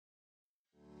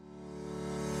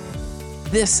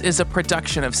This is a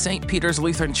production of St. Peter's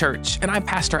Lutheran Church, and I'm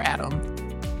Pastor Adam.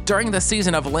 During the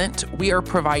season of Lent, we are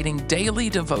providing daily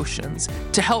devotions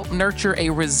to help nurture a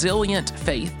resilient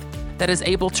faith that is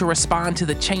able to respond to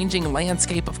the changing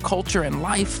landscape of culture and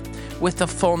life with the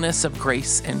fullness of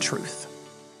grace and truth.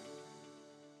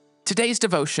 Today's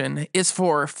devotion is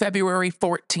for February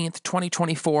 14th,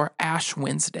 2024, Ash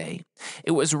Wednesday.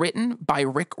 It was written by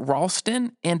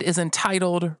Ralston and is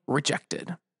entitled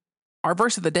Rejected. Our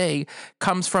verse of the day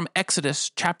comes from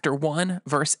Exodus chapter 1,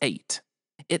 verse 8.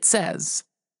 It says,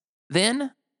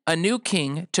 "Then a new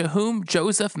king to whom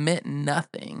Joseph meant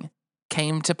nothing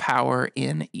came to power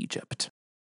in Egypt."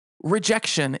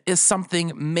 Rejection is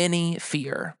something many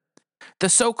fear. The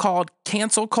so-called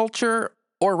cancel culture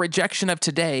or rejection of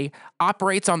today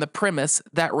operates on the premise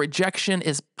that rejection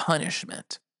is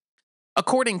punishment.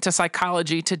 According to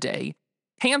Psychology Today,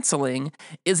 canceling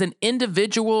is an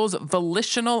individual's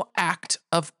volitional act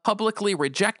of publicly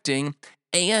rejecting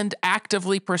and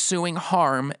actively pursuing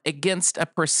harm against a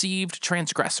perceived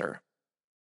transgressor.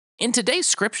 In today's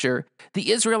scripture,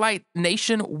 the Israelite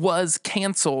nation was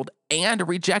canceled and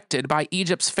rejected by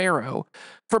Egypt's Pharaoh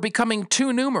for becoming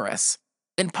too numerous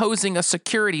and posing a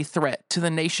security threat to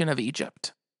the nation of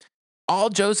Egypt.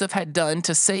 All Joseph had done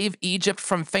to save Egypt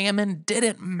from famine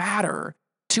didn't matter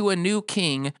to a new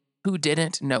king who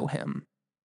didn't know him.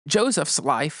 Joseph's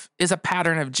life is a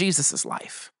pattern of Jesus'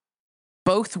 life.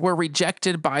 Both were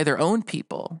rejected by their own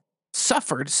people,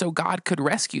 suffered so God could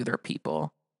rescue their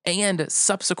people, and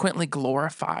subsequently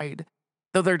glorified,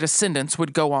 though their descendants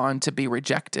would go on to be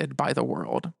rejected by the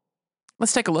world.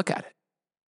 Let's take a look at it.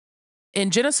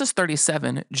 In Genesis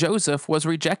 37, Joseph was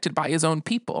rejected by his own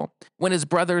people when his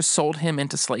brothers sold him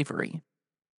into slavery.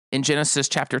 In Genesis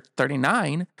chapter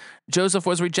 39, Joseph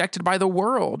was rejected by the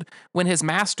world when his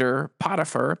master,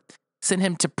 Potiphar, sent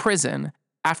him to prison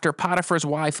after Potiphar's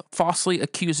wife falsely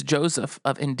accused Joseph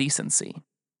of indecency.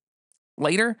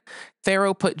 Later,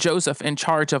 Pharaoh put Joseph in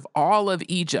charge of all of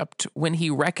Egypt when he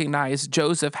recognized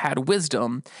Joseph had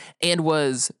wisdom and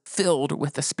was filled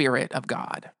with the Spirit of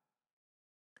God.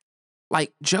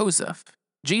 Like Joseph,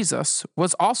 Jesus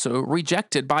was also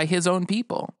rejected by his own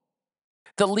people.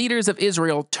 The leaders of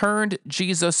Israel turned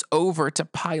Jesus over to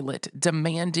Pilate,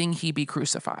 demanding he be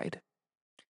crucified.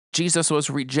 Jesus was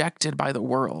rejected by the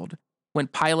world when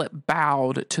Pilate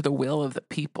bowed to the will of the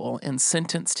people and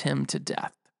sentenced him to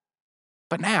death.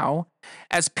 But now,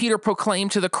 as Peter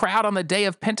proclaimed to the crowd on the day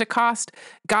of Pentecost,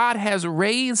 God has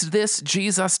raised this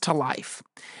Jesus to life,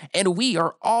 and we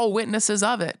are all witnesses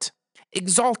of it.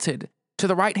 Exalted to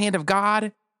the right hand of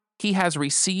God, he has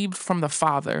received from the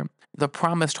Father the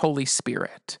promised Holy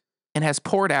Spirit and has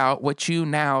poured out what you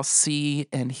now see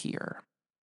and hear.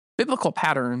 Biblical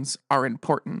patterns are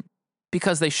important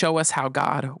because they show us how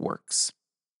God works.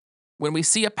 When we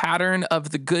see a pattern of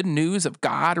the good news of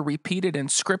God repeated in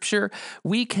Scripture,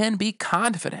 we can be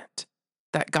confident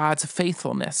that God's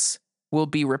faithfulness will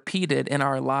be repeated in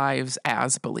our lives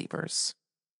as believers.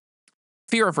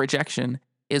 Fear of rejection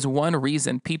is one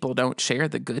reason people don't share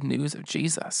the good news of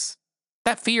Jesus.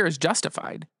 That fear is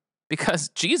justified because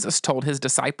Jesus told his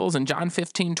disciples in John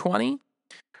 15:20,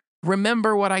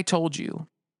 "Remember what I told you,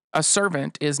 a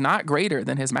servant is not greater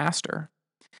than his master.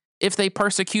 If they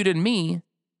persecuted me,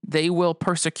 they will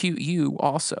persecute you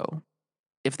also.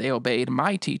 If they obeyed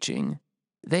my teaching,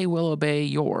 they will obey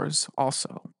yours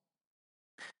also."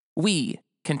 We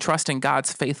can trust in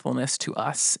God's faithfulness to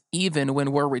us even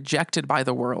when we're rejected by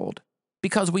the world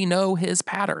because we know his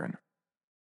pattern.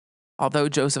 Although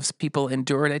Joseph's people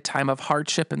endured a time of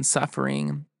hardship and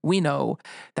suffering, we know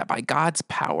that by God's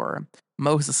power,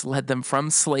 Moses led them from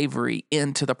slavery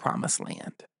into the promised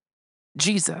land.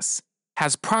 Jesus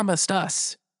has promised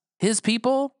us, his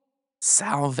people,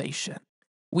 salvation.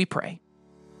 We pray.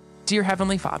 Dear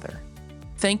Heavenly Father,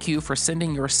 thank you for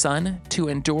sending your Son to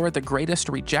endure the greatest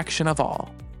rejection of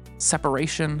all,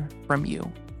 separation from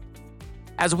you.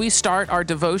 As we start our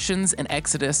devotions in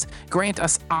Exodus, grant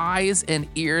us eyes and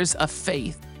ears of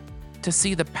faith to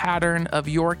see the pattern of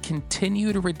your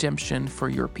continued redemption for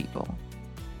your people.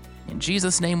 In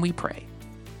Jesus' name we pray.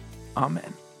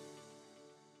 Amen.